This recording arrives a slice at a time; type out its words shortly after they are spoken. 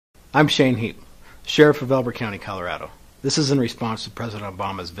I'm Shane Heap, Sheriff of Elbert County, Colorado. This is in response to President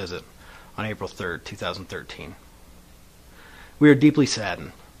Obama's visit on April 3, 2013. We are deeply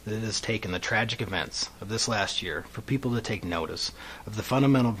saddened that it has taken the tragic events of this last year for people to take notice of the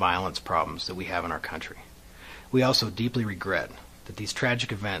fundamental violence problems that we have in our country. We also deeply regret that these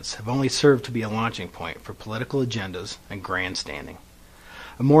tragic events have only served to be a launching point for political agendas and grandstanding.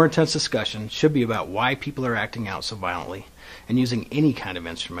 A more intense discussion should be about why people are acting out so violently and using any kind of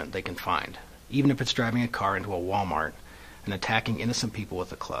instrument they can find, even if it's driving a car into a Walmart and attacking innocent people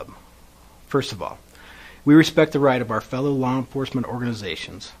with a club. First of all, we respect the right of our fellow law enforcement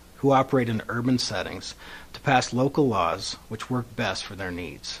organizations who operate in urban settings to pass local laws which work best for their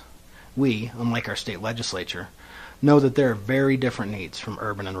needs. We, unlike our state legislature, know that there are very different needs from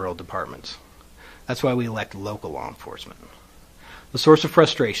urban and rural departments. That's why we elect local law enforcement. The source of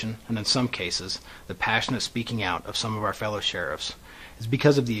frustration, and in some cases, the passionate speaking out of some of our fellow sheriffs, is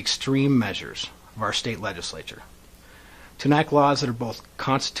because of the extreme measures of our state legislature. To enact laws that are both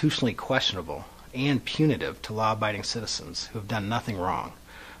constitutionally questionable and punitive to law-abiding citizens who have done nothing wrong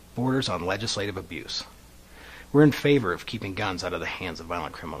borders on legislative abuse. We're in favor of keeping guns out of the hands of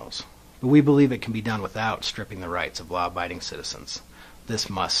violent criminals, but we believe it can be done without stripping the rights of law-abiding citizens. This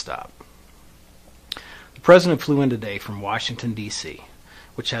must stop. The President flew in today from Washington, D.C.,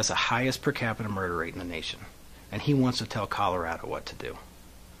 which has the highest per capita murder rate in the nation, and he wants to tell Colorado what to do.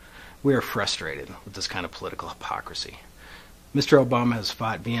 We are frustrated with this kind of political hypocrisy. Mr. Obama has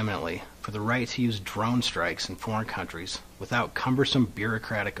fought vehemently for the right to use drone strikes in foreign countries without cumbersome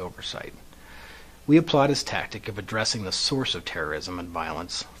bureaucratic oversight. We applaud his tactic of addressing the source of terrorism and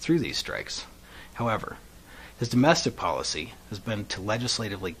violence through these strikes. However, his domestic policy has been to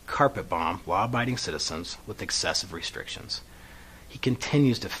legislatively carpet bomb law-abiding citizens with excessive restrictions. He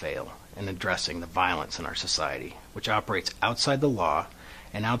continues to fail in addressing the violence in our society, which operates outside the law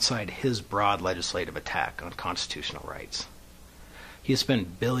and outside his broad legislative attack on constitutional rights. He has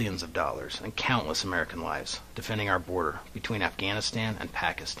spent billions of dollars and countless American lives defending our border between Afghanistan and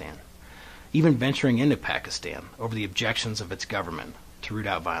Pakistan, even venturing into Pakistan over the objections of its government to root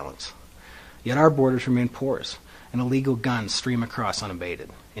out violence. Yet our borders remain porous, and illegal guns stream across unabated,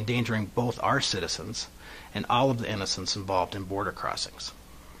 endangering both our citizens and all of the innocents involved in border crossings.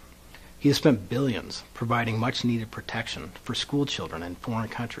 He has spent billions providing much-needed protection for school children in foreign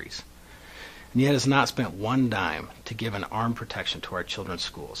countries, and yet has not spent one dime to give an armed protection to our children's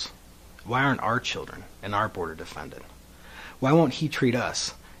schools. Why aren't our children and our border defended? Why won't he treat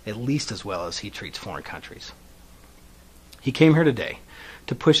us at least as well as he treats foreign countries? He came here today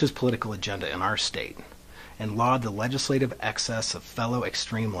to push his political agenda in our state and laud the legislative excess of fellow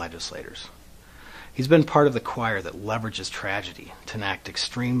extreme legislators. He's been part of the choir that leverages tragedy to enact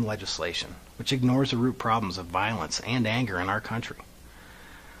extreme legislation, which ignores the root problems of violence and anger in our country.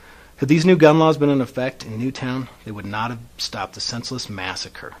 Had these new gun laws been in effect in Newtown, they would not have stopped the senseless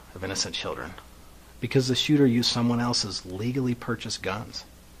massacre of innocent children, because the shooter used someone else's legally purchased guns.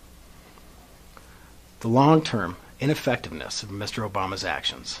 The long-term ineffectiveness of Mr. Obama's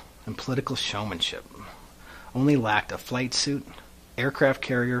actions and political showmanship only lacked a flight suit, aircraft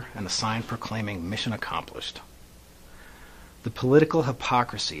carrier, and a sign proclaiming mission accomplished. The political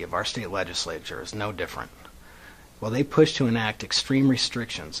hypocrisy of our state legislature is no different. While they push to enact extreme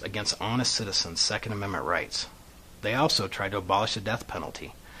restrictions against honest citizens' Second Amendment rights, they also try to abolish the death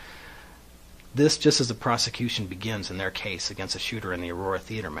penalty. This just as the prosecution begins in their case against the shooter in the Aurora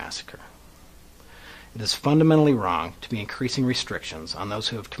Theater massacre. It is fundamentally wrong to be increasing restrictions on those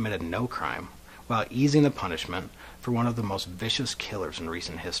who have committed no crime while easing the punishment for one of the most vicious killers in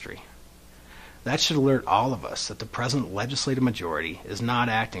recent history. That should alert all of us that the present legislative majority is not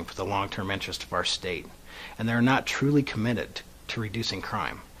acting for the long-term interest of our state, and they are not truly committed to reducing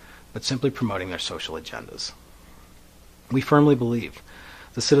crime, but simply promoting their social agendas. We firmly believe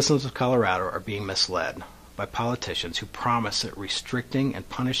the citizens of Colorado are being misled by politicians who promise that restricting and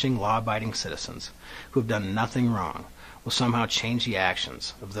punishing law-abiding citizens who have done nothing wrong will somehow change the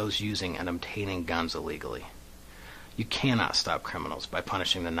actions of those using and obtaining guns illegally. You cannot stop criminals by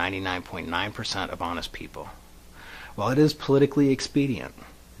punishing the 99.9% of honest people. While it is politically expedient,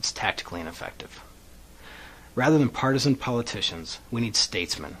 it's tactically ineffective. Rather than partisan politicians, we need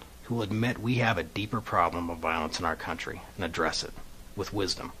statesmen who will admit we have a deeper problem of violence in our country and address it with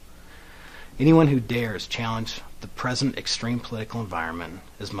wisdom. Anyone who dares challenge the present extreme political environment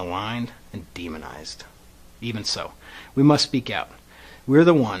is maligned and demonized. Even so, we must speak out. We're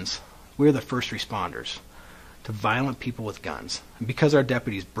the first responders to violent people with guns. And because our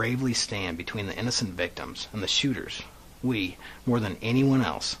deputies bravely stand between the innocent victims and the shooters, we, more than anyone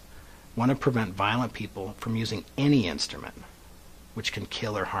else, want to prevent violent people from using any instrument, which can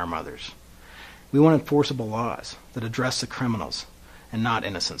kill or harm others. We want enforceable laws that address the criminals and not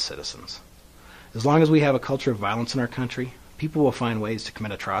innocent citizens. As long as we have a culture of violence in our country, people will find ways to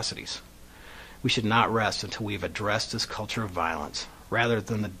commit atrocities. We should not rest until we've addressed this culture of violence, rather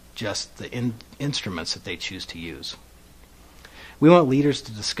than just the instruments that they choose to use. We want leaders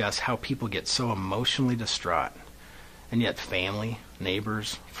to discuss how people get so emotionally distraught, and yet family,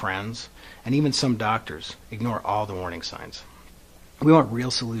 neighbors, friends, and even some doctors ignore all the warning signs. We want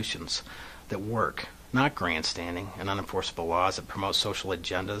real solutions that work, not grandstanding and unenforceable laws that promote social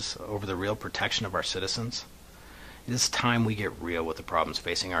agendas over the real protection of our citizens. It is time we get real with the problems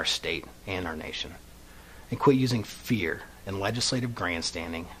facing our state and our nation, and quit using fear and legislative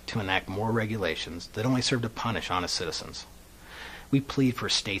grandstanding to enact more regulations that only serve to punish honest citizens. We plead for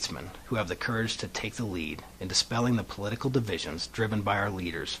statesmen who have the courage to take the lead in dispelling the political divisions driven by our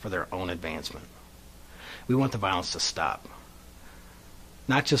leaders for their own advancement. We want the violence to stop,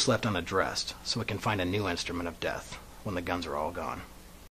 not just left unaddressed so it can find a new instrument of death when the guns are all gone.